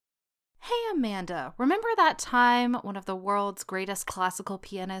Hey, Amanda, remember that time one of the world's greatest classical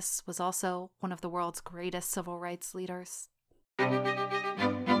pianists was also one of the world's greatest civil rights leaders?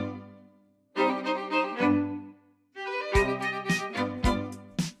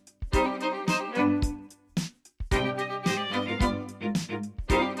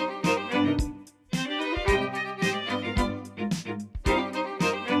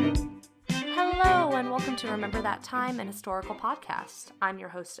 Hello, and welcome to Remember That Time, an historical podcast. I'm your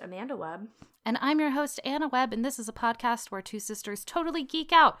host, Amanda Webb. And I'm your host, Anna Webb, and this is a podcast where two sisters totally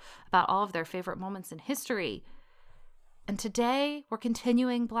geek out about all of their favorite moments in history. And today, we're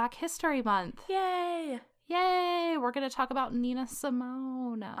continuing Black History Month. Yay! Yay! We're going to talk about Nina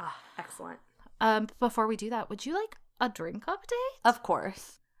Simone. Excellent. Before we do that, would you like a drink update? Of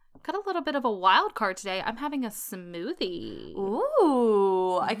course. Got a little bit of a wild card today. I'm having a smoothie.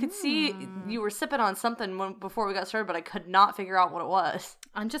 Ooh, I could see you were sipping on something before we got started, but I could not figure out what it was.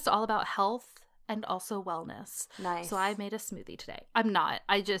 I'm just all about health and also wellness. Nice. So I made a smoothie today. I'm not.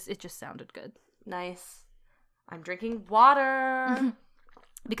 It just sounded good. Nice. I'm drinking water.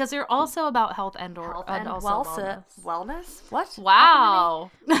 Because you're also about health and also wellness. What? Wow.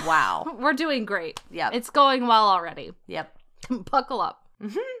 Wow. We're doing great. Yep. It's going well already. Yep. Buckle up.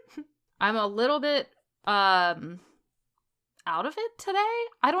 I'm a little bit out of it today.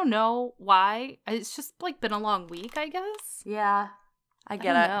 I don't know why. It's just been a long week, I guess. Yeah. I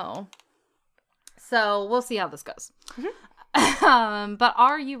get I it. don't know. So we'll see how this goes. But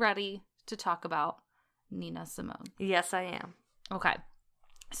are you ready to talk about Nina Simone? Yes, I am. Okay.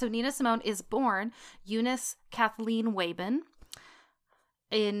 So Nina Simone is born Eunice Kathleen Wabin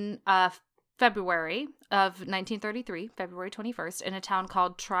in February of 1933, February 21st, in a town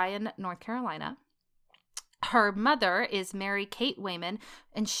called Tryon, North Carolina. Her mother is Mary Kate Wayman,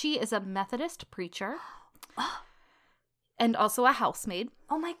 and she is a Methodist preacher and also a housemaid.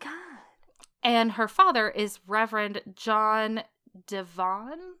 Oh my God. And her father is Reverend John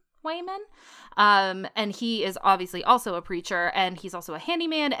Devon Wayman. And he is obviously also a preacher, and he's also a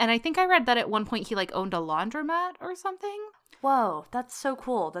handyman. And I think I read that at one point he owned a laundromat or something. Whoa, that's so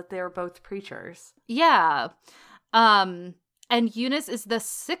cool that they're both preachers. Yeah. And Eunice is the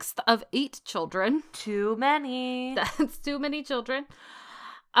sixth of 8 children. Too many. That's too many children.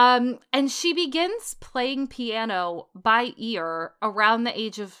 And she begins playing piano by ear around the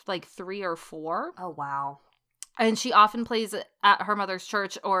age of 3 or 4. Oh, wow. And she often plays at her mother's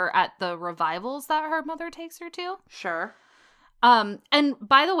church or at the revivals that her mother takes her to. Sure. And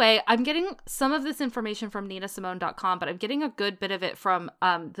by the way, I'm getting some of this information from ninasimone.com, but I'm getting a good bit of it from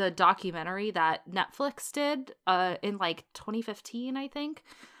the documentary that Netflix did in 2015, I think,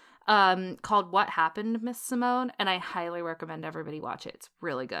 called What Happened, Miss Simone. And I highly recommend everybody watch it. It's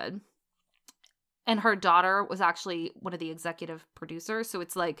really good. And her daughter was actually one of the executive producers, so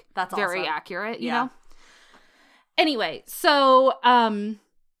it's that's very awesome. accurate, you know? Anyway, so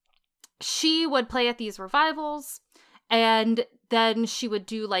she would play at these revivals. And then she would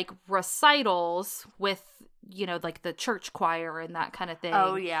do recitals with, the church choir and that kind of thing.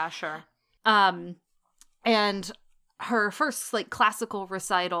 Oh, yeah, sure. And her first classical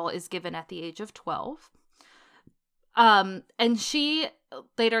recital is given at the age of 12. And she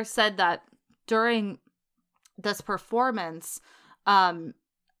later said that during this performance,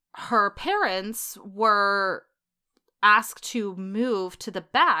 her parents were asked to move to the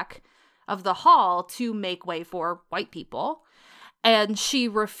back of the hall to make way for white people, and she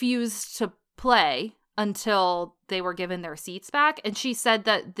refused to play until they were given their seats back. And she said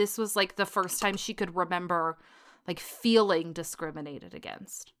that this was the first time she could remember feeling discriminated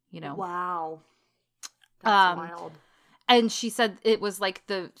against, Wow. That's wild. And she said it was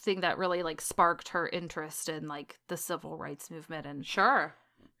the thing that really sparked her interest in the civil rights movement. And sure,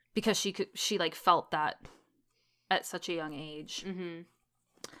 because she felt that at such a young age.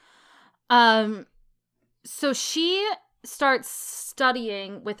 So she starts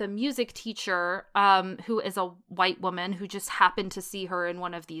studying with a music teacher who is a white woman who just happened to see her in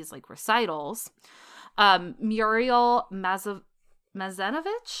one of these recitals. Muriel Mazanovich,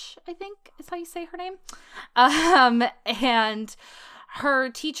 I think is how you say her name. And her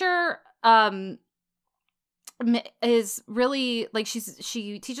teacher is really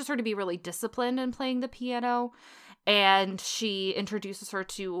she teaches her to be really disciplined in playing the piano. And she introduces her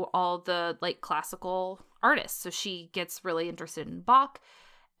to all the classical artists. So she gets really interested in Bach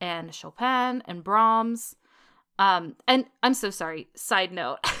and Chopin and Brahms. And I'm so sorry. Side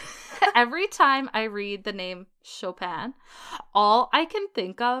note. Every time I read the name Chopin, all I can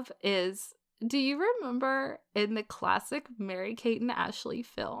think of is, do you remember in the classic Mary-Kate and Ashley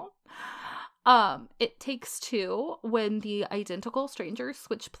film It Takes Two, when the identical strangers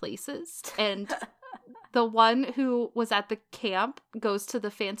switch places and the one who was at the camp goes to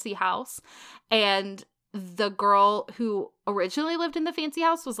the fancy house, and the girl who originally lived in the fancy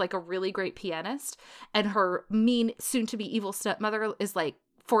house was like a really great pianist, and her mean soon-to-be evil stepmother is like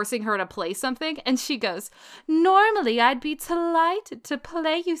forcing her to play something, and she goes, "Normally I'd be delighted to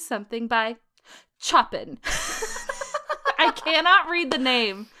play you something by Chopin." I cannot read the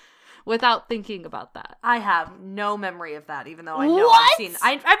name without thinking about that. I have no memory of that, even though I know What?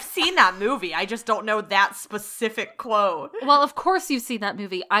 I've seen that movie. I just don't know that specific quote. Well, of course you've seen that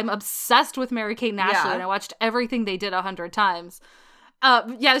movie. I'm obsessed with Mary-Kate and Ashley, Yeah. and I watched everything they did 100 times.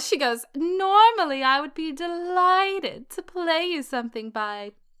 Yeah, she goes, "Normally I would be delighted to play you something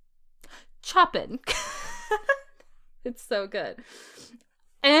by Chopin." It's so good.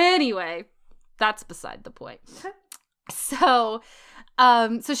 Anyway, that's beside the point. So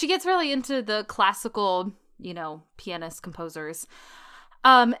she gets really into the classical, pianist composers.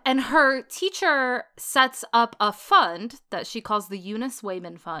 And her teacher sets up a fund that she calls the Eunice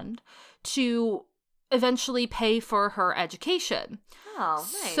Wayman Fund to eventually pay for her education. Oh,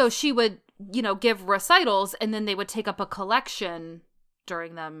 nice. So she would, give recitals, and then they would take up a collection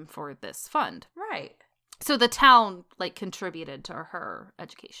during them for this fund. Right. So the town, contributed to her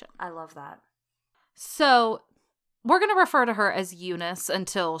education. I love that. So we're going to refer to her as Eunice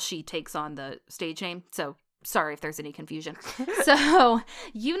until she takes on the stage name. So sorry if there's any confusion. So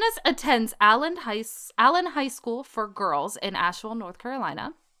Eunice attends Allen High School for Girls in Asheville, North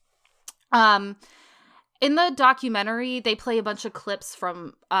Carolina. In the documentary, they play a bunch of clips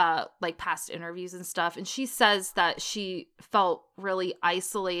from past interviews and stuff. And she says that she felt really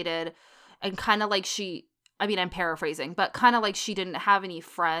isolated and kind of like I'm paraphrasing, but kind of like she didn't have any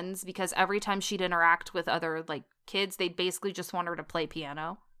friends, because every time she'd interact with other kids, they'd basically just want her to play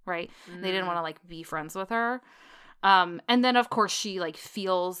piano, right? Mm. They didn't want to be friends with her. And then of course she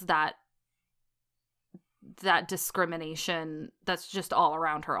feels that discrimination that's just all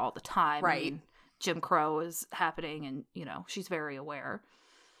around her all the time. Right. I mean, Jim Crow is happening, and she's very aware.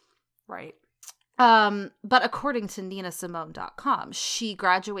 Right. But according to NinaSimone.com, she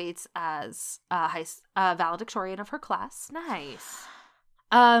graduates as a valedictorian of her class. Nice.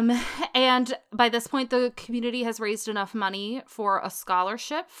 And by this point, the community has raised enough money for a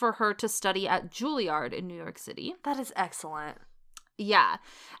scholarship for her to study at Juilliard in New York City. That is excellent. Yeah.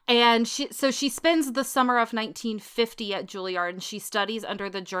 And she spends the summer of 1950 at Juilliard, and she studies under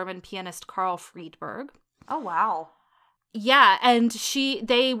the German pianist Carl Friedberg. Oh, wow. Yeah, and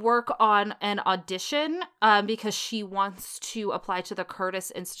they work on an audition because she wants to apply to the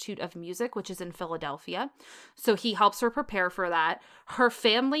Curtis Institute of Music, which is in Philadelphia. So he helps her prepare for that. Her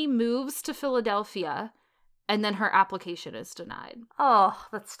family moves to Philadelphia, and then her application is denied. Oh,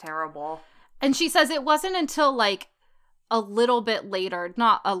 that's terrible. And she says it wasn't until a little bit later,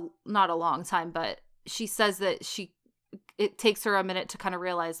 not a long time, but she says that it takes her a minute to kind of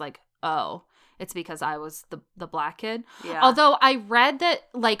realize oh, it's because I was the black kid. Yeah. Although I read that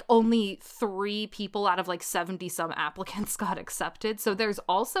only 3 people out of 70 some applicants got accepted. So there's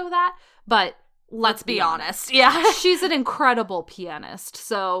also that, but let's be honest. Yeah. She's an incredible pianist.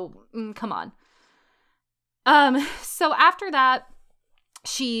 So come on. So after that,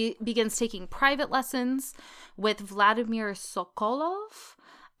 she begins taking private lessons with Vladimir Sokolov,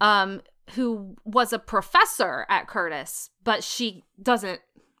 who was a professor at Curtis, but she doesn't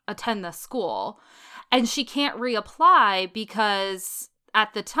attend the school, and she can't reapply because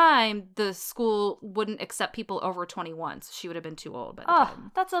at the time the school wouldn't accept people over 21, so she would have been too old by the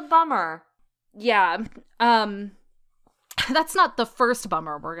time. That's a bummer. Yeah. That's not the first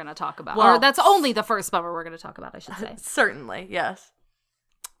bummer we're going to talk about. Well, or that's only the first bummer we're going to talk about, I should say. Certainly, yes.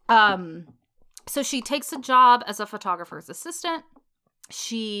 So she takes a job as a photographer's assistant.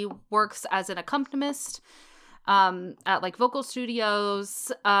 She works as an accompanist at vocal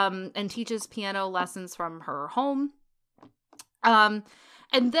studios, and teaches piano lessons from her home. And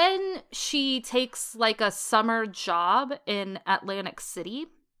then she takes a summer job in Atlantic City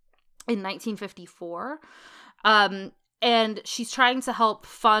in 1954. And she's trying to help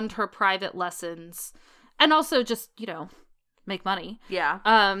fund her private lessons and also just, make money. Yeah.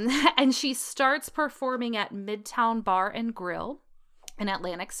 And she starts performing at Midtown Bar and Grill in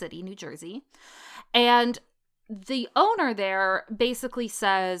Atlantic City, New Jersey. And the owner there basically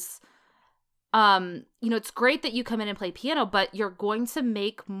says, it's great that you come in and play piano, but you're going to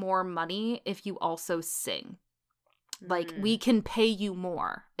make more money if you also sing. We can pay you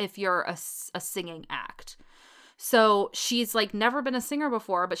more if you're a singing act. So she's never been a singer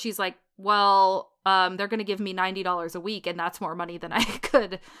before, but she's well, they're going to give me $90 a week, and that's more money than I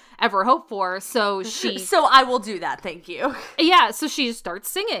could ever hope for. So So I will do that, thank you. Yeah, so she starts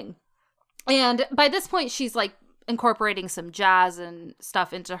singing. And by this point, she's, like, incorporating some jazz and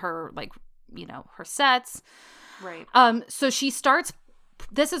stuff into her, like, you know, her sets. Right. So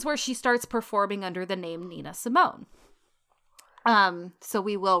this is where she starts performing under the name Nina Simone. So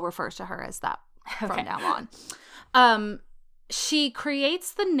we will refer to her as that from now on. She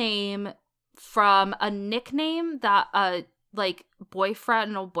creates the name from a nickname that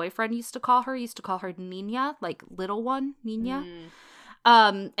old boyfriend used to call her Nina, like little one, Nina.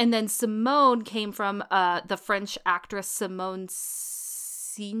 And then Simone came from the French actress Simone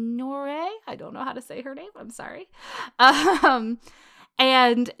Signoret. I don't know how to say her name. I'm sorry.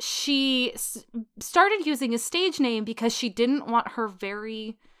 And she started using a stage name because she didn't want her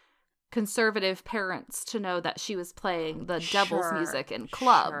very conservative parents to know that she was playing the devil's music in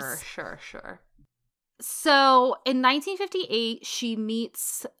clubs. Sure. So in 1958, she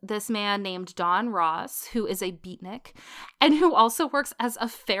meets this man named Don Ross, who is a beatnik and who also works as a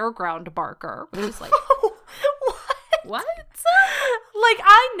fairground barker, which is like, what? Like,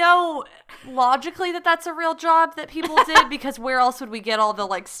 I know logically that's a real job that people did, because where else would we get all the,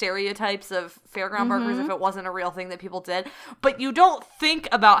 like, stereotypes of fairground barkers if it wasn't a real thing that people did? But you don't think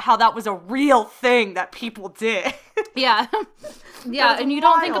about how that was a real thing that people did. Yeah. Yeah, and you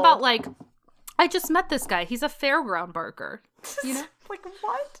don't think about, like, I just met this guy. He's a fairground barker. You know? Like,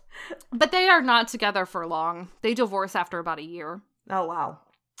 what? But they are not together for long. They divorce after about a year. Oh, wow.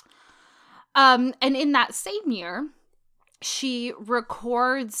 And in that same year, she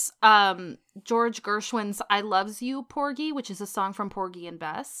records George Gershwin's I Loves You, Porgy, which is a song from Porgy and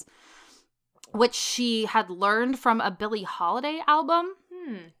Bess, which she had learned from a Billie Holiday album.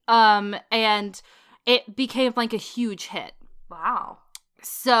 And it became like a huge hit. Wow.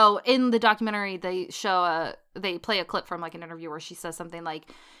 So in the documentary, they play a clip from like an interview where she says something like,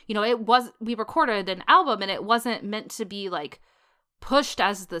 you know, we recorded an album and it wasn't meant to be like pushed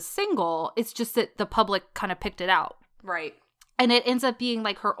as the single. It's just that the public kind of picked it out. Right. And it ends up being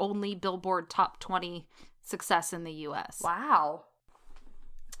like her only Billboard Top 20 success in the US. Wow.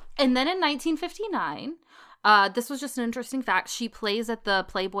 And then in 1959, this was just an interesting fact. She plays at the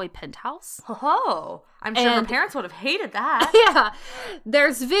Playboy Penthouse. Oh, I'm sure her parents would have hated that. Yeah.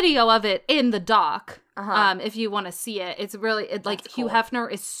 There's video of it in the doc. If you want to see it. It's really like cool. Hugh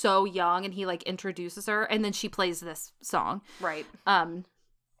Hefner is so young and he like introduces her and then she plays this song. Right.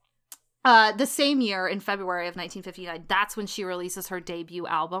 The same year, in February of 1959, that's when she releases her debut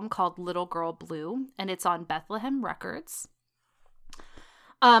album called Little Girl Blue, and it's on Bethlehem Records.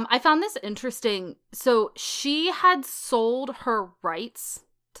 I found this interesting. So she had sold her rights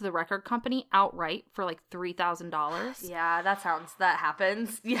to the record company outright for like $3,000. Yeah, that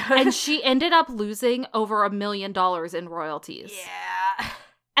happens. Yeah. And she ended up losing over $1 million in royalties. Yeah.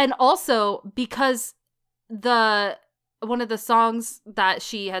 And also because one of the songs that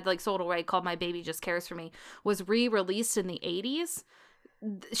she had like sold away called My Baby Just Cares For Me was re-released in the 80s.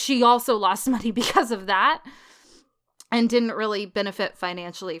 She also lost money because of that and didn't really benefit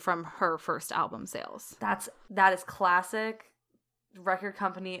financially from her first album sales. That is classic. Record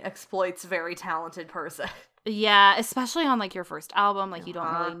company exploits very talented person. Yeah, especially on like your first album, like you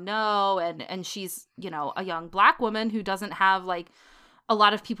don't really know, and she's, you know, a young Black woman who doesn't have like a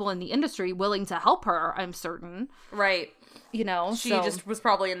lot of people in the industry willing to help her, I'm certain. Right. You know, she just was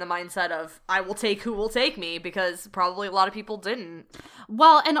probably in the mindset of, I will take who will take me, because probably a lot of people didn't.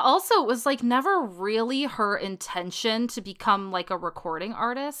 Well, and also it was like never really her intention to become like a recording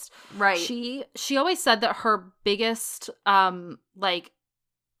artist. Right. She always said that her biggest like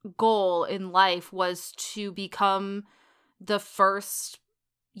goal in life was to become the first,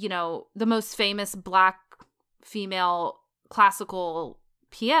 you know, the most famous Black female classical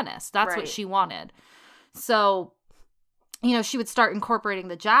pianist. That's what she wanted. So, you know, she would start incorporating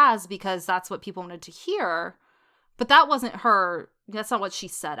the jazz because that's what people wanted to hear. But that wasn't her. That's not what she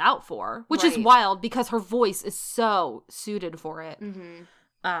set out for, which is wild because her voice is so suited for it.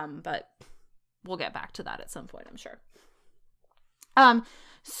 Mm-hmm. But we'll get back to that at some point, I'm sure.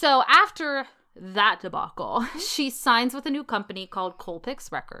 So after that debacle, she signs with a new company called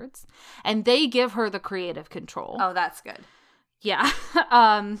Colpix Records, and they give her the creative control. Oh, that's good. Yeah.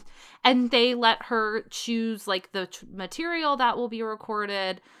 And they let her choose like the material that will be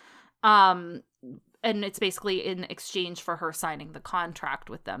recorded. And it's basically in exchange for her signing the contract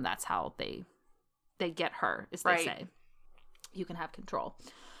with them. That's how they get her, as they say. You can have control.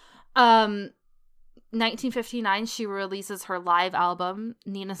 1959, she releases her live album,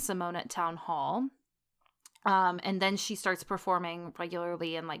 Nina Simone at Town Hall. And then she starts performing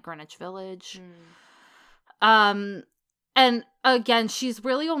regularly in like Greenwich Village. And again, she's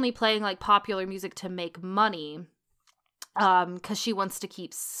really only playing like popular music to make money, because she wants to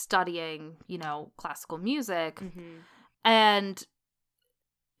keep studying, you know, classical music. And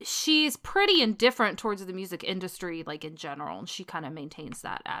she's pretty indifferent towards the music industry, like in general, and she kind of maintains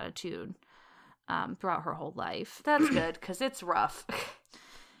that attitude throughout her whole life. That's good, because it's rough.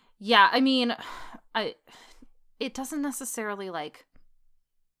 Yeah, I mean, it doesn't necessarily like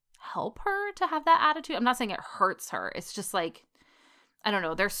help her to have that attitude. I'm not saying it hurts her. It's just like, I don't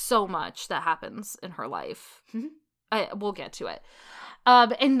know. There's so much that happens in her life. We'll get to it.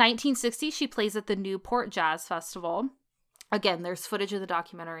 In 1960, she plays at the Newport Jazz Festival. Again, there's footage of the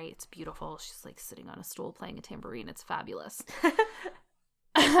documentary. It's beautiful. She's like sitting on a stool playing a tambourine. It's fabulous.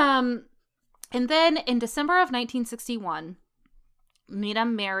 And then in December of 1961, Nina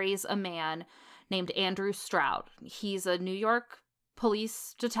marries a man named Andrew Stroud. He's a New York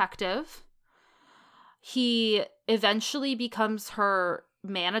police detective. He eventually becomes her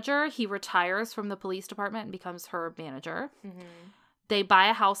manager. He retires from the police department and becomes her manager. They buy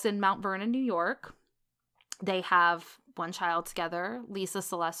a house in Mount Vernon, New York. They have one child together, Lisa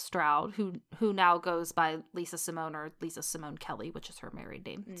Celeste Stroud, who now goes by Lisa Simone or Lisa Simone Kelly, which is her married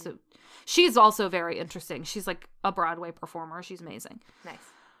name. So she's also very interesting. She's like a Broadway performer. She's amazing. Nice.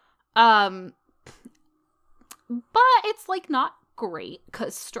 But it's like not great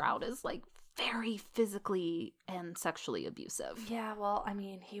because Stroud is like very physically and sexually abusive. Yeah, well, I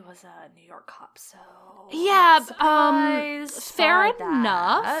mean, he was a New York cop, so yeah, fair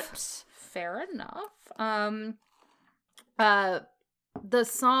enough. Fair enough. The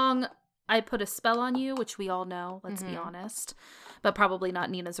song "I Put a Spell on You," which we all know, let's be honest, but probably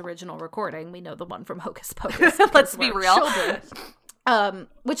not Nina's original recording. We know the one from Hocus Pocus. Let's be real. Children.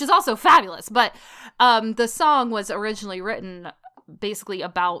 Which is also fabulous, but the song was originally written basically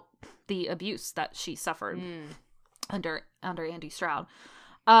about the abuse that she suffered under Andy Stroud.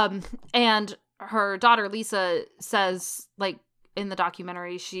 And her daughter Lisa says, like in the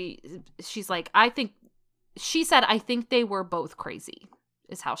documentary, she's like, I think they were both crazy,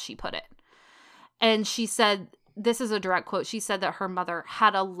 is how she put it. And she said, this is a direct quote, she said that her mother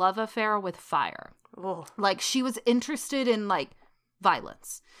had a love affair with fire. Ugh. Like she was interested in like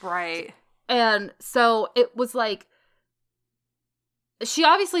violence. Right. And so it was like, she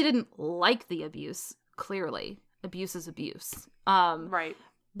obviously didn't like the abuse, clearly. Abuse is abuse. Right.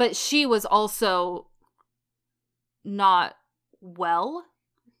 But she was also not well.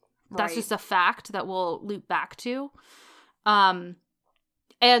 That's just a fact that we'll loop back to. And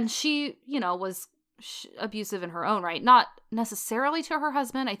she, you know, was abusive in her own right. Not necessarily to her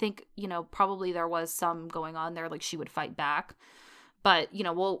husband. I think, you know, probably there was some going on there, like she would fight back. But, you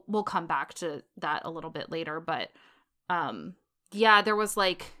know, we'll come back to that a little bit later. But, yeah, there was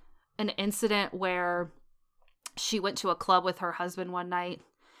like an incident where she went to a club with her husband one night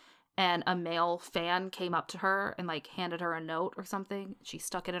and a male fan came up to her and like handed her a note or something. She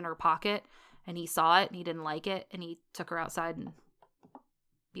stuck it in her pocket and he saw it and he didn't like it and he took her outside and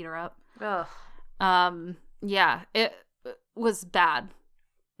beat her up. Ugh. Yeah, it was bad.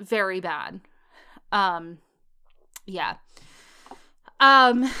 Very bad. Yeah.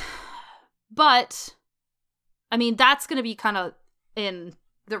 But I mean, that's going to be kind of in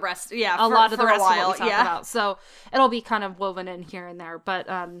the rest, yeah, a lot of the rest of what we talk yeah. about. So it'll be kind of woven in here and there. But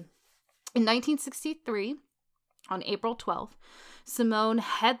in 1963, on April 12th, Simone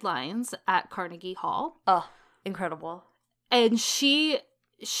headlines at Carnegie Hall. Oh, incredible. And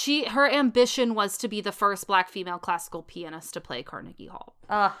her ambition was to be the first Black female classical pianist to play Carnegie Hall.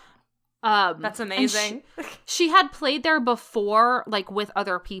 That's amazing. She had played there before, like with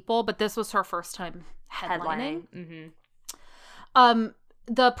other people, but this was her first time headlining.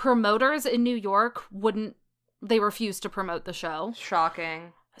 The promoters in New York they refused to promote the show.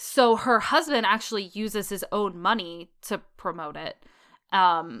 Shocking. So her husband actually uses his own money to promote it.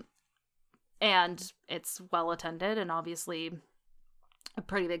 And it's well attended and obviously a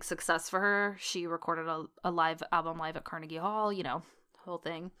pretty big success for her. She recorded a live album live at Carnegie Hall, you know, whole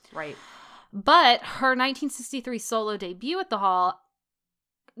thing. Right. But her 1963 solo debut at the Hall,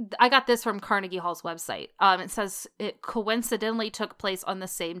 I got this from Carnegie Hall's website. It says it coincidentally took place on the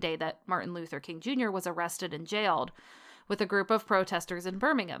same day that Martin Luther King Jr. was arrested and jailed with a group of protesters in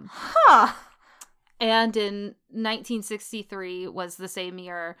Birmingham. Huh. And in 1963 was the same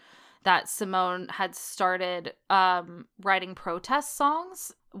year that Simone had started writing protest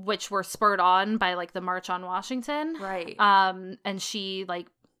songs, which were spurred on by like the March on Washington. Right. And she like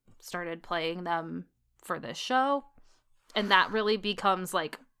started playing them for this show. And that really becomes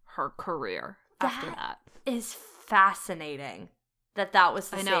like her career after that. is fascinating that was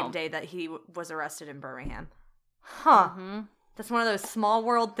the I know. same day that he was arrested in Birmingham. Huh. Mm-hmm. That's one of those small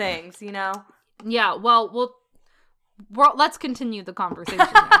world things, you know? Yeah, well, let's continue the conversation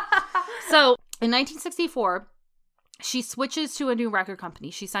here. So, in 1964, she switches to a new record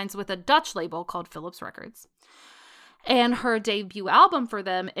company. She signs with a Dutch label called Philips Records. And her debut album for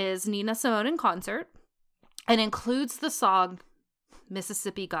them is Nina Simone in Concert and includes the song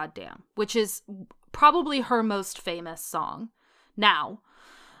Mississippi Goddamn, which is probably her most famous song now.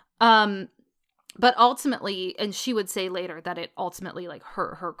 But ultimately, and she would say later that it ultimately like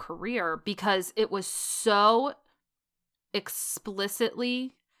hurt her career because it was so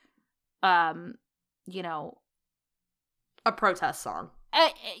explicitly, you know, A protest song.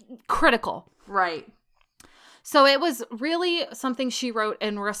 Critical. Right. So it was really something she wrote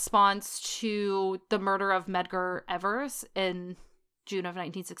in response to the murder of Medgar Evers in June of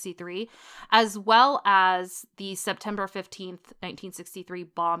 1963, as well as the September 15th, 1963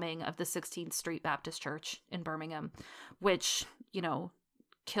 bombing of the 16th Street Baptist Church in Birmingham, which, you know,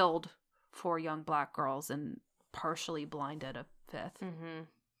 killed 4 young Black girls and partially blinded a 5th.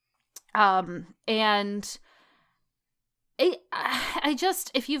 Mm-hmm. And I just,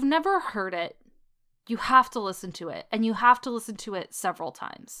 if you've never heard it, you have to listen to it, and you have to listen to it several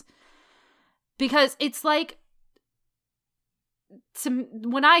times, because it's like,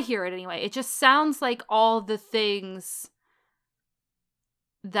 when I hear it anyway, it just sounds like all the things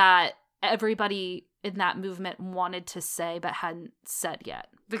that everybody in that movement wanted to say but hadn't said yet.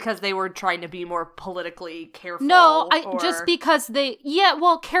 Because they were trying to be more politically careful. No, just because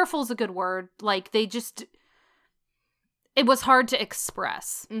careful is a good word. Like, it was hard to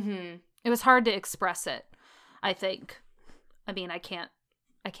express. Mm-hmm. It was hard to express it, I think. I mean, I can't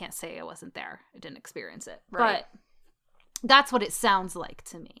say I wasn't there. I didn't experience it. Right. But that's what it sounds like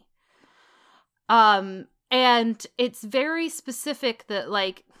to me. And it's very specific that,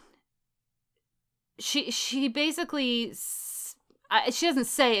 like, she basically, she doesn't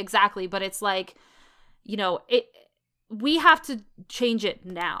say exactly, but it's like, you know, we have to change it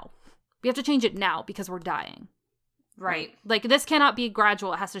now. We have to change it now because we're dying. Right. Like, this cannot be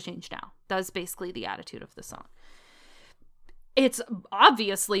gradual. It has to change now. That's basically the attitude of the song. It's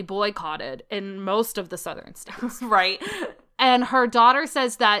obviously boycotted in most of the southern states. Right. And her daughter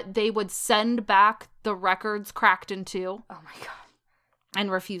says that they would send back the records cracked in 2. Oh my God.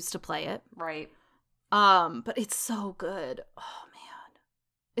 And refuse to play it. Right. But it's so good. Oh man.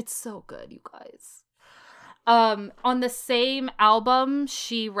 It's so good, you guys. On the same album,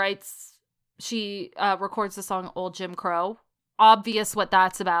 she records the song Old Jim Crow. Obvious what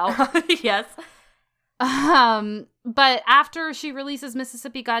that's about. Yes. But after she releases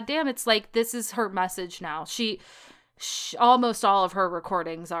Mississippi Goddamn, it's like, this is her message now. She almost all of her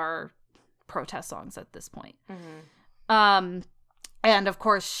recordings are protest songs at this point. Mm-hmm. And of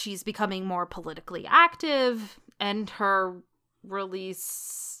course she's becoming more politically active, and her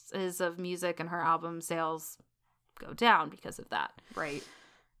releases of music and her album sales go down because of that. Right.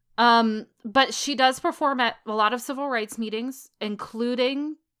 But she does perform at a lot of civil rights meetings,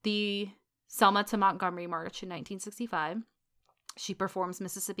 including the Selma to Montgomery March in 1965. She performs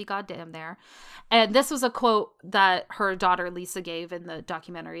Mississippi Goddamn there. And this was a quote that her daughter Lisa gave in the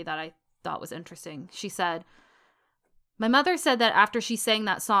documentary that I thought was interesting. She said, "My mother said that after she sang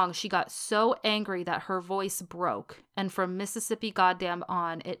that song, she got so angry that her voice broke. And from Mississippi Goddamn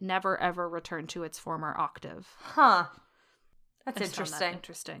on, it never ever returned to its former octave." Huh. That's I just found that interesting.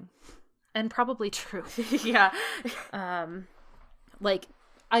 interesting. And probably true. Yeah. Like,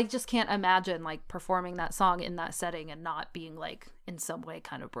 I just can't imagine, like, performing that song in that setting and not being, like, in some way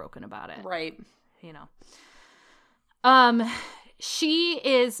kind of broken about it. Right. You know. She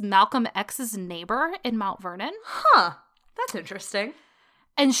is Malcolm X's neighbor in Mount Vernon. Huh. That's interesting.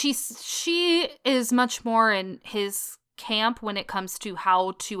 And she is much more in his camp when it comes to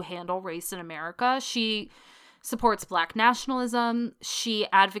how to handle race in America. She supports Black nationalism. She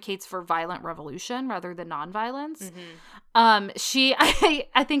advocates for violent revolution rather than nonviolence. Mm-hmm. I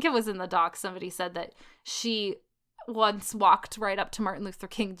think it was in the doc, somebody said that she once walked right up to Martin Luther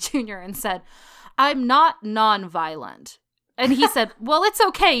King Jr. and said, "I'm not nonviolent." And he said, "Well, it's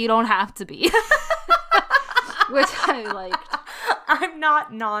okay. You don't have to be." Which I liked. I'm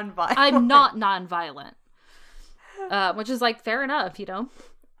not nonviolent. I'm not nonviolent. Which is like, fair enough, you know?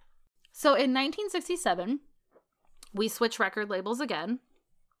 So in 1967, we switch record labels again.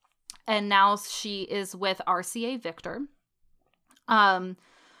 And now she is with RCA Victor.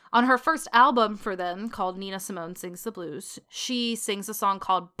 On her first album for them, called Nina Simone Sings the Blues, she sings a song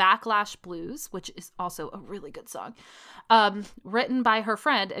called Backlash Blues, which is also a really good song, written by her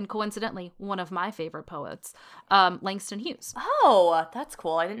friend and coincidentally one of my favorite poets, Langston Hughes. Oh, that's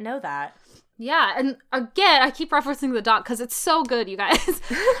cool. I didn't know that. Yeah, and again, I keep referencing the doc because it's so good, you guys.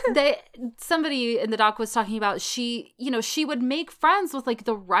 Somebody in the doc was talking about she would make friends with like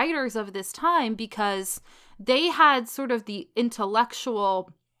the writers of this time because they had sort of the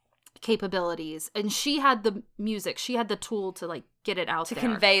intellectual capabilities and she had the music, she had the tool to like get it out to there,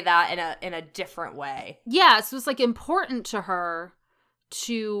 convey that in a different way. Yeah, so it was like important to her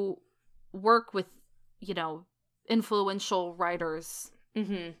to work with, influential writers of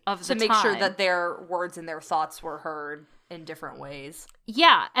the time to make sure that their words and their thoughts were heard in different ways.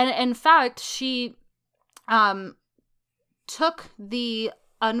 Yeah, and in fact, she took the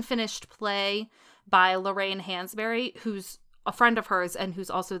unfinished play by Lorraine Hansberry, who's a friend of hers and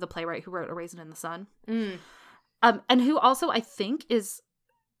who's also the playwright who wrote A Raisin in the Sun. And who also, I think, is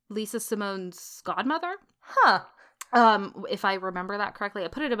Lisa Simone's godmother. Huh. If I remember that correctly. I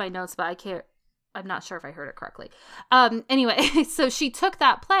put it in my notes, but I'm not sure if I heard it correctly. Anyway, so she took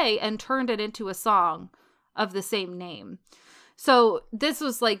that play and turned it into a song of the same name. So this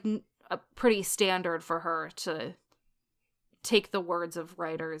was like a pretty standard for her to take the words of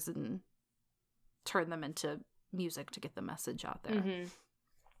writers and turn them into music to get the message out there.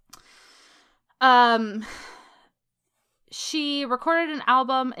 She recorded an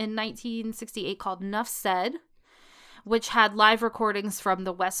album in 1968 called Nuff Said, which had live recordings from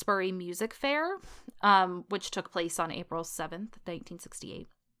the Westbury Music Fair, which took place on April 7th, 1968,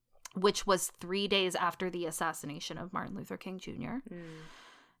 which was 3 days after the assassination of Martin Luther King Jr.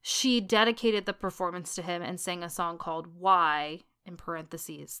 She dedicated the performance to him and sang a song called Why, in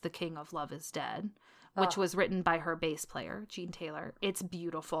parentheses, The King of Love is Dead, which was written by her bass player, Gene Taylor. It's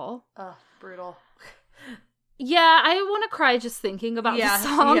beautiful. Brutal. Yeah, I want to cry just thinking about the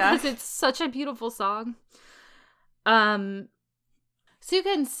song because it's such a beautiful song. So you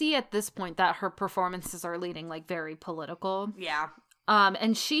can see at this point that her performances are leaning like very political. Yeah.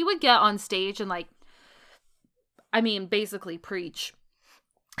 And she would get on stage and basically preach.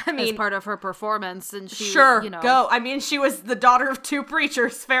 As part of her performance, and she go. I mean, she was the daughter of two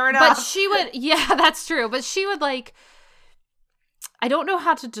preachers. Fair enough. But she would, that's true. But she would I don't know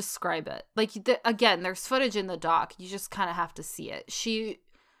how to describe it. Again, there's footage in the doc. You just kind of have to see it. She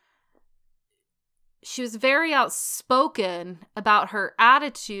was very outspoken about her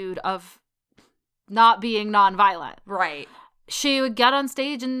attitude of not being nonviolent. Right. She would get on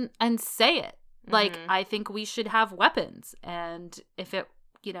stage and say it. I think we should have weapons, and if it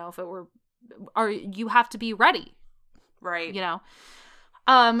were, or you have to be ready. Right.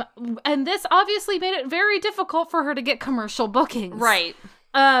 And this obviously made it very difficult for her to get commercial bookings. Right.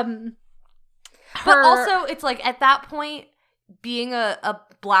 But also it's like at that point, being a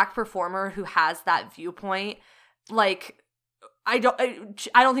Black performer who has that viewpoint, I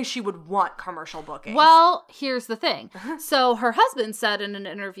don't think she would want commercial bookings. Well, here's the thing. So her husband said in an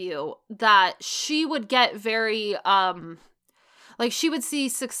interview that she would get very she would see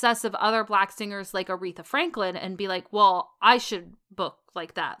success of other Black singers like Aretha Franklin and be like, well, I should book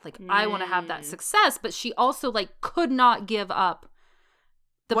like that. I want to have that success. But she also could not give up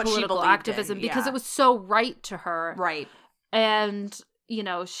the political activism because it was so right to her. Right. And,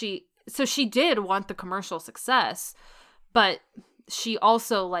 she did want the commercial success, but she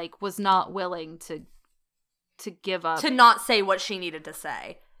also was not willing to give up. To not say what she needed to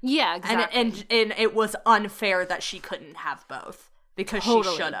say. Yeah, exactly. And it was unfair that she couldn't have both because she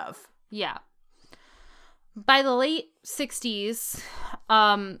should have. Yeah. By the late 60s,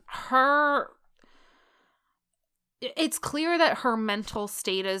 it's clear that her mental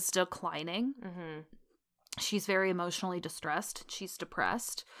state is declining. She's very emotionally distressed. She's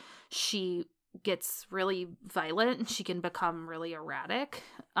depressed. She gets really violent. She can become really erratic.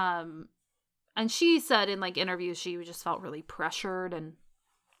 And she said in interviews she just felt really pressured and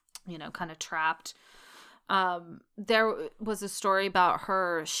kind of trapped. There was a story about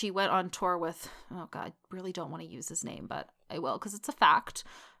her. She went on tour with, oh God, really don't want to use his name, but I will because it's a fact.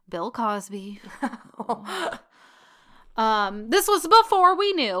 Bill Cosby. This was before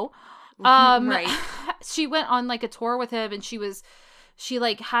we knew. Right. She went on a tour with him, and she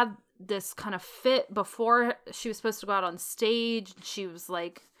had this kind of fit before she was supposed to go out on stage. She was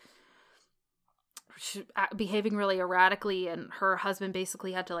behaving really erratically, and her husband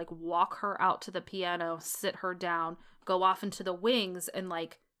basically had to walk her out to the piano, sit her down, go off into the wings, and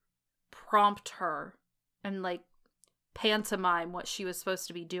prompt her and pantomime what she was supposed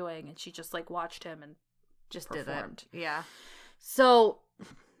to be doing, and she just watched him and just performed. did it. Yeah. So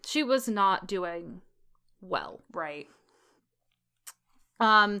She was not doing well. Right.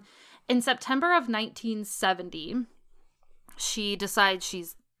 In September of 1970, she decides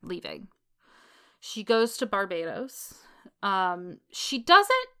she's leaving. She goes to Barbados. She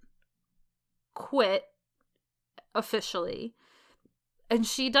doesn't quit officially. And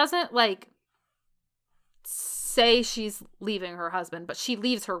she doesn't, like, say she's leaving her husband, but she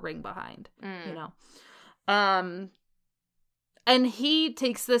leaves her ring behind, you know. And he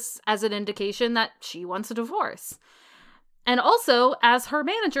takes this as an indication that she wants a divorce. And also, as her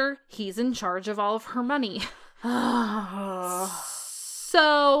manager, he's in charge of all of her money.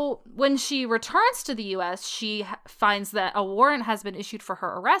 So, when she returns to the U.S., she finds that a warrant has been issued for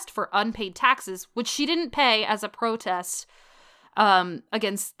her arrest for unpaid taxes, which she didn't pay as a protest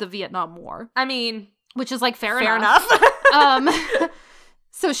against the Vietnam War. I mean, which is, like, fair enough.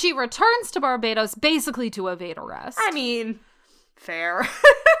 So she returns to Barbados basically to evade arrest. I mean, fair.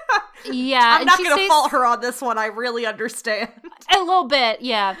 Yeah. I'm not going to fault her on this one. I really understand. A little bit,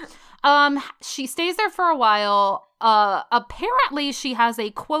 yeah. She stays there for a while. Apparently she has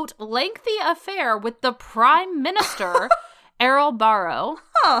a, quote, lengthy affair with the Prime Minister, Errol Barrow.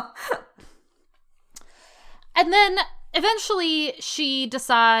 Huh. And then eventually she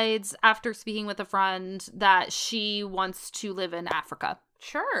decides, after speaking with a friend, that she wants to live in Africa.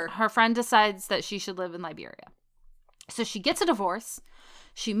 Sure. Her friend decides that she should live in Liberia. So she gets a divorce.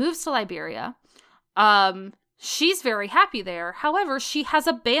 She moves to Liberia. She's very happy there. However, she has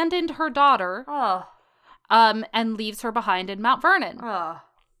abandoned her daughter and leaves her behind in Mount Vernon.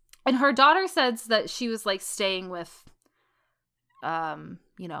 And her daughter says that she was, like, staying with,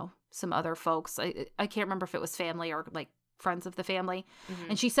 you know, some other folks. I can't remember if it was family or, like, friends of the family. Mm-hmm.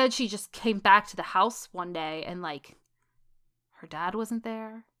 And she said she just came back to the house one day and, like, her dad wasn't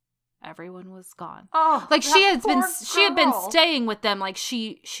there. Everyone was gone. Oh, like, she had been staying with them. Like,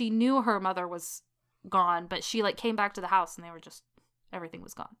 she knew her mother was gone, but she, like, came back to the house and everything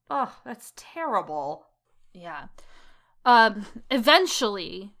was gone. Oh, that's terrible. Yeah.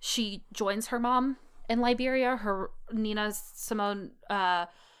 Eventually she joins her mom in Liberia. Nina Simone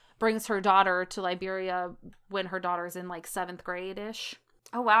brings her daughter to Liberia when her daughter's in, like, 7th grade-ish.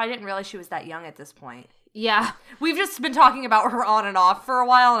 Oh, wow. I didn't realize she was that young at this point. Yeah. We've just been talking about her on and off for a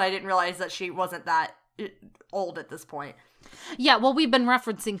while, and I didn't realize that she wasn't that old at this point. Yeah, well, we've been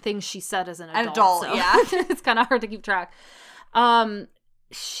referencing things she said as an adult. So yeah. It's kind of hard to keep track.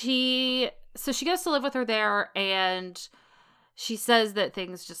 She goes to live with her there, and she says that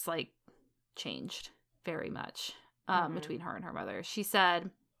things just, like, changed very much between her and her mother. She said,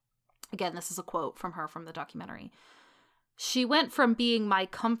 again, this is a quote from her from the documentary, "She went from being my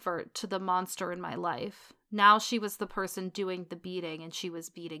comfort to the monster in my life. Now she was the person doing the beating, and she was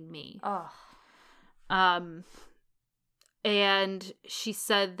beating me." Oh. And she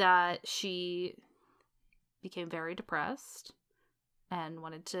said that she became very depressed and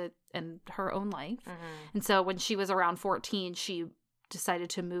wanted to end her own life. Mm-hmm. And so when she was around 14, she decided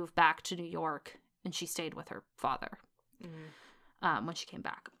to move back to New York, and she stayed with her father when she came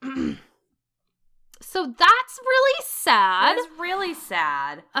back. So that's really sad. That is really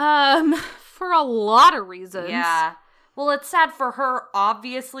sad. For a lot of reasons. Yeah. Well, it's sad for her,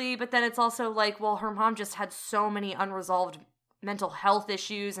 obviously, but then it's also like, well, her mom just had so many unresolved mental health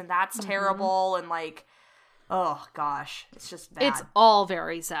issues, and that's terrible, and, like, oh, gosh, it's just bad. It's all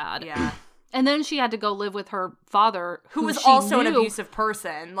very sad. Yeah. And then she had to go live with her father, who was also an abusive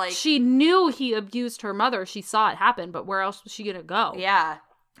person. Like, she knew he abused her mother. She saw it happen, but where else was she gonna go? Yeah.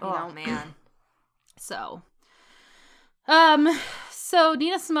 You know? Man. So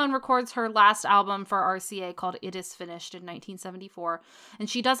Nina Simone records her last album for RCA called It Is Finished in 1974, and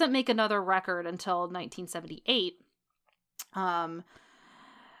she doesn't make another record until 1978,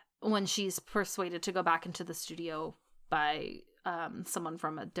 when she's persuaded to go back into the studio by someone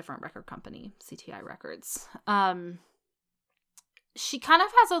from a different record company, CTI Records. She kind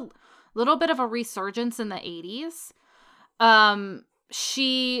of has a little bit of a resurgence in the 80s.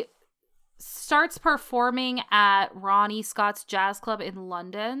 She starts performing at Ronnie Scott's Jazz Club in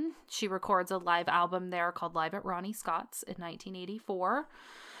London. She records a live album there called Live at Ronnie Scott's in 1984.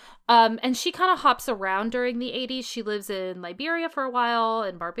 And she kind of hops around during the 80s. She lives in Liberia for a while,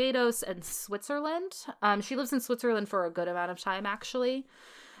 in Barbados, and Switzerland. She lives in Switzerland for a good amount of time, actually.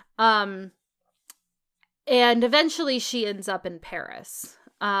 And eventually she ends up in Paris.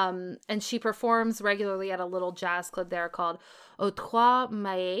 And she performs regularly at a little jazz club there called Aux Trois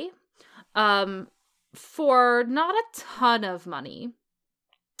Mailles. For not a ton of money,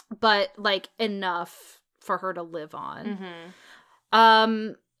 but, like, enough for her to live on.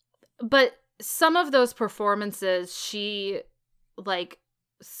 Mm-hmm. But some of those performances, she, like,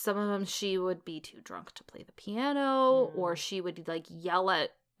 some of them she would be too drunk to play the piano, or she would like yell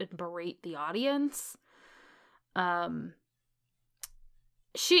at and berate the audience.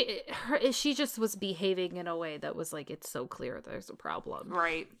 She just was behaving in a way that was like, it's so clear there's a problem.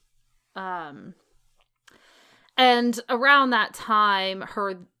 Right. And around that time,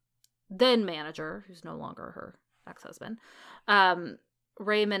 her then manager, who's no longer her ex-husband,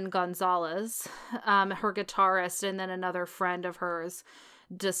 Raymond Gonzalez, her guitarist, and then another friend of hers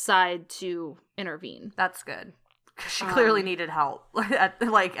decide to intervene. That's good. 'Cause she clearly needed help.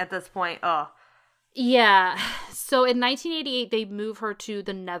 at this point. Oh. Yeah. So in 1988, they move her to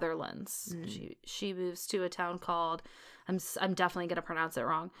the Netherlands. She moves to a town called, I'm definitely going to pronounce it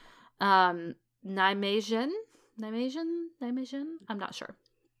wrong, Nijmegen? I'm not sure.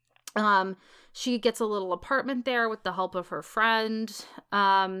 She gets a little apartment there with the help of her friend.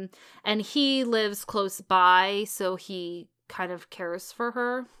 And he lives close by, so he kind of cares for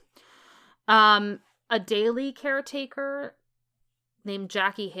her. A daily caretaker named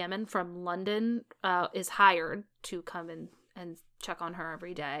Jackie Hammond from London is hired to come in and check on her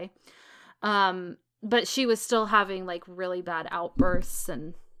every day. But she was still having like really bad outbursts,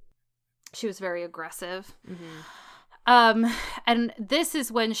 and she was very aggressive. And this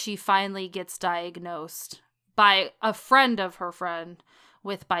is when she finally gets diagnosed by a friend of her friend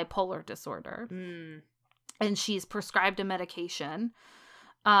with bipolar disorder. And she's prescribed a medication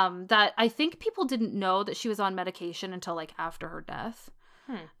that I think people didn't know that she was on medication until like after her death.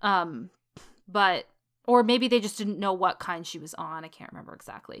 Or maybe they just didn't know what kind she was on. I can't remember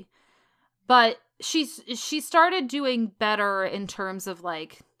exactly. But she started doing better in terms of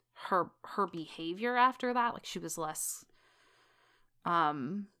like her behavior after that. Like she was less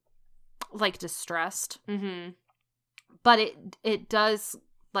like distressed. But it does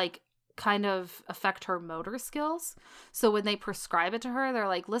like kind of affect her motor skills. So when they prescribe it to her, they're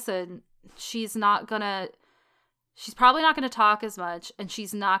like, listen, she's probably not going to talk as much, and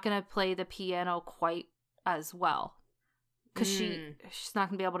she's not going to play the piano quite as well, because she's not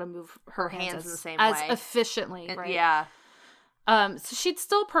going to be able to move her hands in the same as way efficiently, right? Yeah. So she'd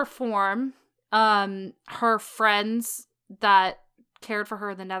still perform. Her friends that cared for her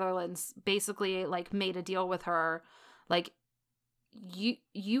in the Netherlands basically like made a deal with her, like,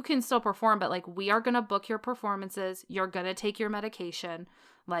 you can still perform, but like we are gonna book your performances, you're gonna take your medication,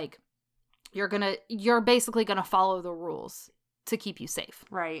 like you're basically gonna follow the rules to keep you safe.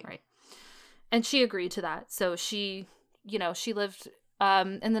 Right. And she agreed to that. So she lived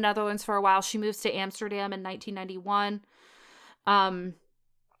in the Netherlands for a while. She moves to Amsterdam in 1991. And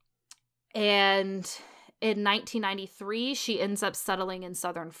in 1993 she ends up settling in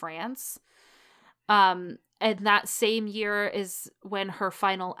southern France. And that same year is when her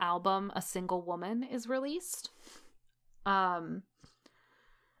final album, A Single Woman, is released. I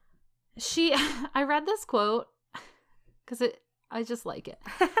read this quote because I just like it.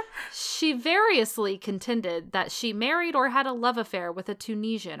 She variously contended that she married or had a love affair with a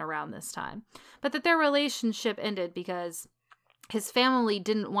Tunisian around this time, but that their relationship ended because his family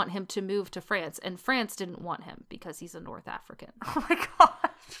didn't want him to move to France, and France didn't want him because he's a North African. Oh my gosh.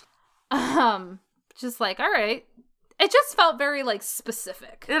 Just like, all right. It just felt very like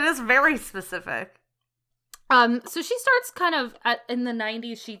specific. It is very specific. So she starts kind of in the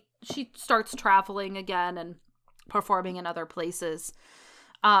 90s, she starts traveling again and performing in other places.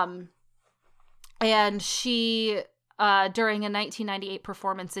 And she during a 1998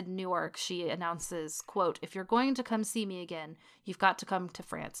 performance in Newark, she announces, quote, "If you're going to come see me again, you've got to come to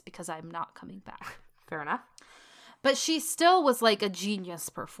France because I'm not coming back." Fair enough. But she still was like a genius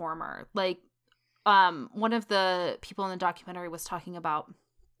performer. Like, one of the people in the documentary was talking about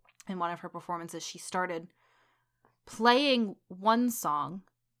in one of her performances, she started playing one song,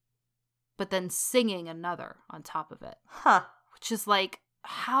 but then singing another on top of it. Huh. Which is like,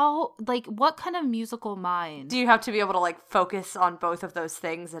 how, like, what kind of musical mind? Do you have to be able to like focus on both of those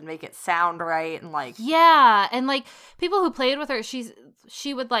things and make it sound right and like... Yeah, and like people who played with her, she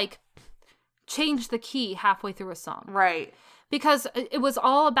would like change the key halfway through a song. Right. Because it was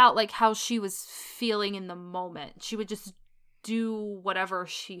all about like how she was feeling in the moment. She would just do whatever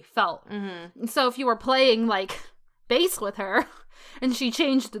she felt. Mm-hmm. So if you were playing like bass with her and she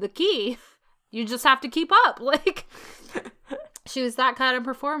changed the key, you just have to keep up. Like, she was that kind of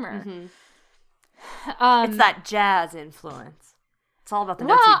performer. Mm-hmm. It's that jazz influence. It's all about the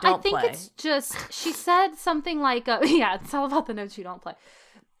notes you don't play. I think it's just, she said something like, yeah, it's all about the notes you don't play.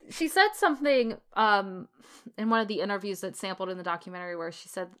 She said something in one of the interviews that's sampled in the documentary where she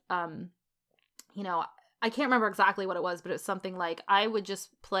said, you know, I can't remember exactly what it was, but it's something like, I would just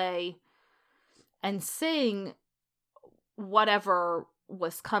play and sing whatever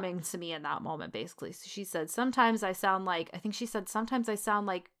was coming to me in that moment, basically. So she said, sometimes I sound like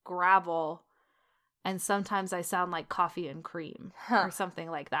gravel, and sometimes I sound like coffee and cream, or something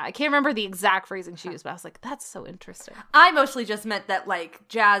like that. I can't remember the exact phrasing she used, but I was like, that's so interesting. I mostly just meant that, like,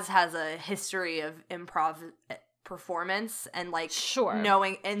 jazz has a history of improv performance and, like,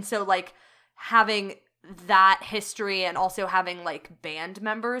 knowing, and so, like, having that history and also having, like, band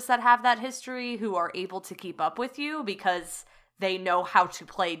members that have that history who are able to keep up with you because they know how to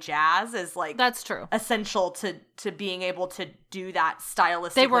play jazz is, like, that's true, essential to being able to do that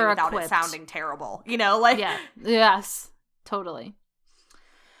stylistically without equipped. It sounding terrible, you know, like, yeah, yes, totally.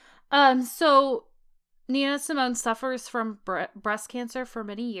 So Nina Simone suffers from breast cancer for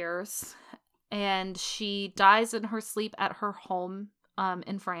many years, and she dies in her sleep at her home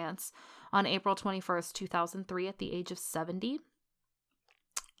in France on April 21st, 2003 at the age of 70.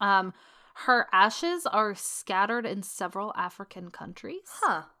 Her ashes are scattered in several African countries.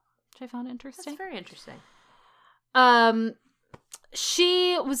 Which I found interesting. That's very interesting.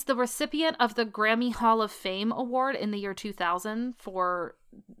 She was the recipient of the Grammy Hall of Fame Award in the year 2000 for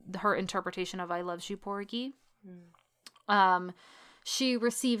her interpretation of I Loves You, Porgy. She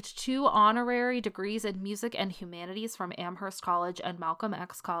received 2 honorary degrees in music and humanities from Amherst College and Malcolm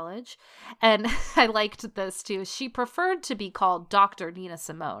X College. And I liked this too. She preferred to be called Dr. Nina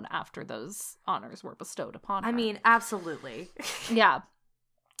Simone after those honors were bestowed upon her. I mean, absolutely. Yeah.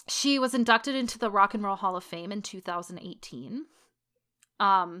 She was inducted into the Rock and Roll Hall of Fame in 2018.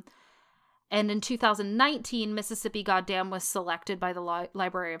 And in 2019, Mississippi Goddam was selected by the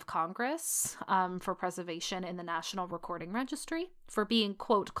Library of Congress for preservation in the National Recording Registry for being,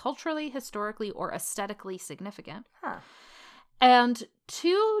 quote, culturally, historically, or aesthetically significant. And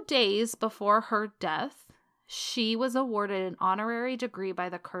 2 days before her death, she was awarded an honorary degree by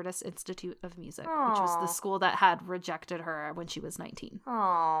the Curtis Institute of Music, which was the school that had rejected her when she was 19.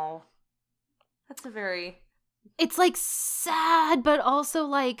 Oh, that's a very... It's, like, sad, but also,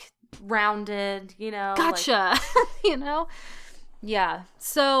 like... rounded, you know. Gotcha. Like... you know? Yeah.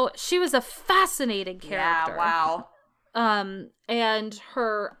 So she was a fascinating character. Yeah, wow. And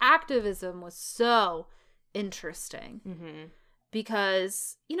her activism was so interesting.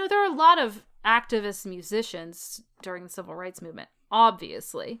 Because, you know, there are a lot of activist musicians during the Civil Rights Movement,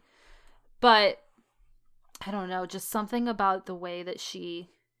 obviously. But, I don't know, just something about the way that she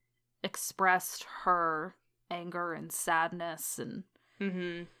expressed her anger and sadness and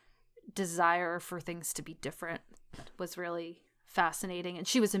desire for things to be different was really fascinating. And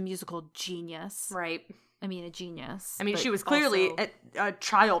she was a musical genius. Right. I mean, a genius. I mean, she was clearly also... a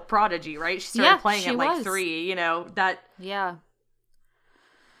child prodigy, right? She started playing at like 3, you know, that... Yeah.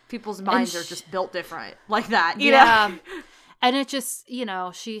 People's minds are just built different like that, you know? And it just, you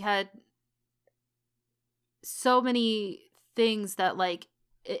know, she had so many things that, like,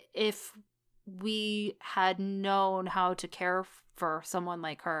 if we had known how to care for someone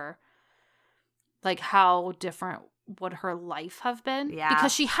like her, like, how different would her life have been? Yeah.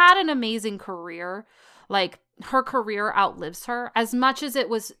 Because she had an amazing career. Like, her career outlives her. As much as it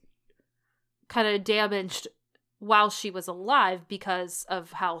was kind of damaged while she was alive because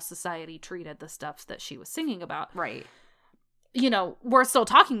of how society treated the stuff that she was singing about. Right. You know, we're still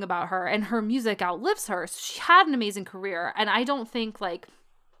talking about her, and her music outlives her. So she had an amazing career. And I don't think, like,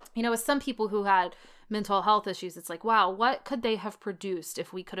 you know, with some people who had mental health issues, it's like, wow, what could they have produced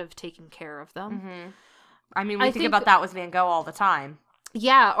if we could have taken care of them? I mean, we think about that with Van Gogh all the time.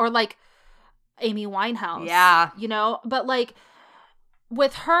 Yeah, or like Amy Winehouse. Yeah. You know, but like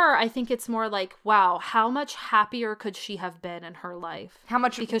with her, I think it's more like, wow, how much happier could she have been in her life? How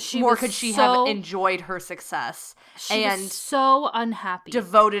much more could she have enjoyed her success? She was so unhappy.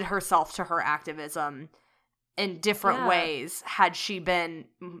 Devoted herself to her activism in different ways had she been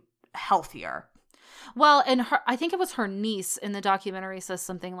healthier. Well, and I think it was her niece in the documentary says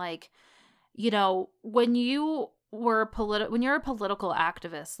something like, you know, when you're a political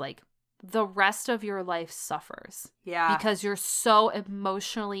activist, like, the rest of your life suffers. Yeah. Because you're so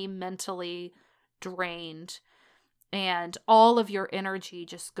emotionally, mentally drained, and all of your energy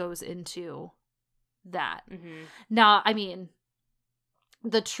just goes into that. Now, I mean,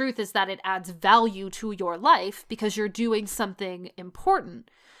 the truth is that it adds value to your life because you're doing something important.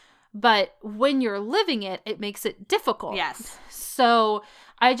 But when you're living it, it makes it difficult. Yes. So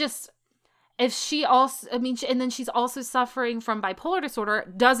if she also, I mean, and then she's also suffering from bipolar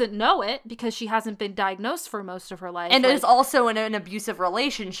disorder, doesn't know it because she hasn't been diagnosed for most of her life. And is also in an abusive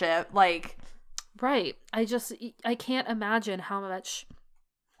relationship, like. Right. I can't imagine how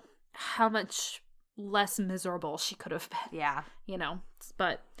much less miserable she could have been. Yeah. You know,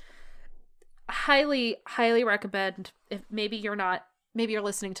 but highly, highly recommend if maybe you're not maybe you're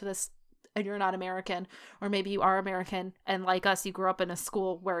listening to this and you're not American, or maybe you are American and like us, you grew up in a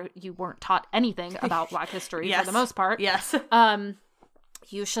school where you weren't taught anything about Black history Yes. for the most part. Yes.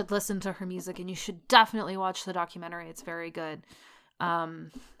 You should listen to her music and you should definitely watch the documentary. It's very good.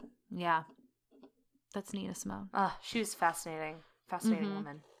 Yeah. That's Nina Simone. She was fascinating. Fascinating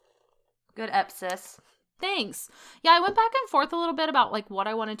woman. Good ep, sis. Thanks. Yeah, I went back and forth a little bit about like what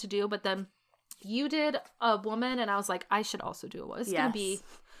I wanted to do, but then you did a woman and I was like, I should also do it. It's going to be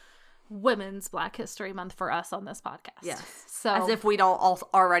Women's Black History Month for us on this podcast. Yes. So as if we don't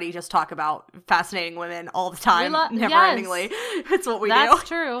already just talk about fascinating women all the time, never-endingly. It's what we do. That's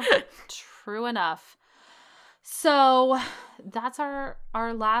true. True enough. So that's our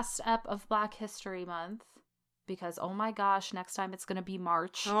last ep of Black History Month, because oh my gosh, next time it's going to be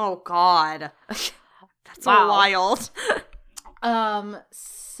March. Oh God. That's Wow. wild.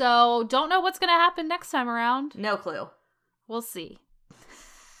 So don't know what's going to happen next time around. No clue. We'll see.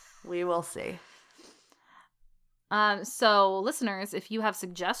 We will see. So listeners, if you have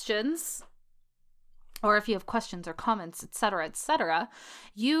suggestions or if you have questions or comments, etc.,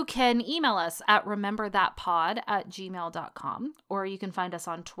 you can email us at rememberthatpod@gmail.com, or you can find us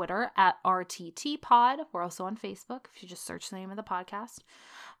on Twitter at RTTpod. We're also on Facebook if you just search the name of the podcast.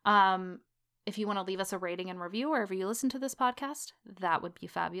 If you want to leave us a rating and review wherever you listen to this podcast, that would be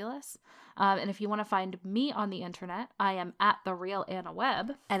fabulous. And if you want to find me on the internet, I am at The Real Anna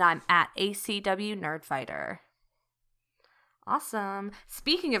Webb. And I'm at ACW Nerdfighter. Awesome.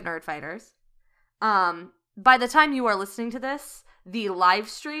 Speaking of Nerdfighters, by the time you are listening to this, the live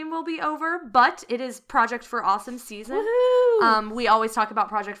stream will be over, but it is Project for Awesome season. Woohoo! We always talk about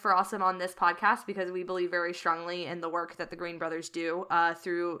Project for Awesome on this podcast because we believe very strongly in the work that the Green Brothers do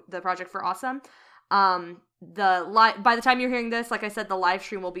through the Project for Awesome. By the time you're hearing this, like I said, the live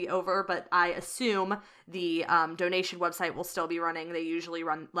stream will be over, but I assume the donation website will still be running. They usually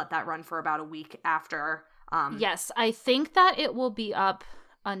let that run for about a week after. Yes, I think that it will be up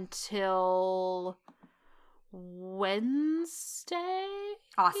until Wednesday.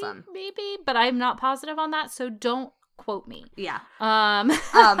 Awesome. Maybe, but I'm not positive on that, so don't quote me. Yeah.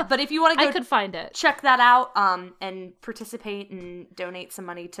 But But if you want to go, I could find it. check that out, and participate and donate some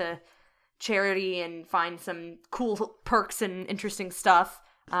money to charity and find some cool perks and interesting stuff.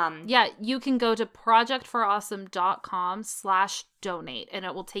 Yeah, you can go to projectforawesome.com/donate, and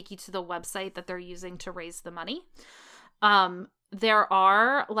it will take you to the website that they're using to raise the money. There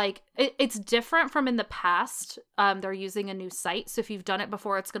are, like, it's different from in the past. They're using a new site, so if you've done it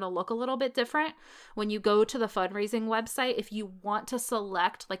before, it's going to look a little bit different. When you go to the fundraising website, if you want to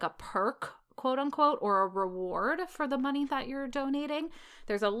select, like, a perk, quote unquote, or a reward for the money that you're donating,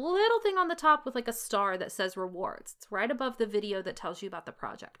 there's a little thing on the top with, like, a star that says rewards. It's right above the video that tells you about the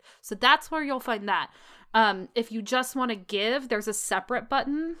project. So that's where you'll find that. If you just want to give, there's a separate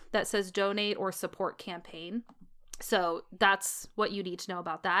button that says donate or support campaign. So that's what you need to know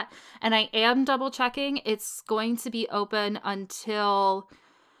about that. And I am double checking. It's going to be open until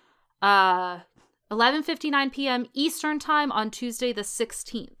 11:59 p.m. Eastern time on Tuesday the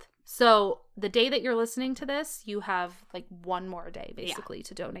 16th. So the day that you're listening to this, you have like one more day basically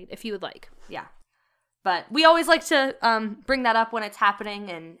to donate if you would like. Yeah. But we always like to bring that up when it's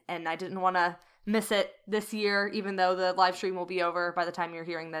happening, and I didn't want to miss it this year, even though the live stream will be over by the time you're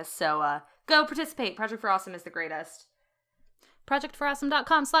hearing this. So go participate. Project for Awesome is the greatest.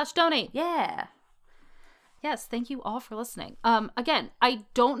 projectforawesome.com/donate. Yeah. Yes, thank you all for listening. Again, I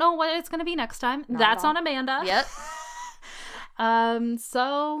don't know what it's going to be next time. Not That's at all. on Amanda. Yep.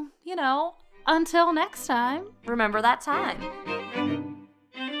 So, until next time. Remember that time.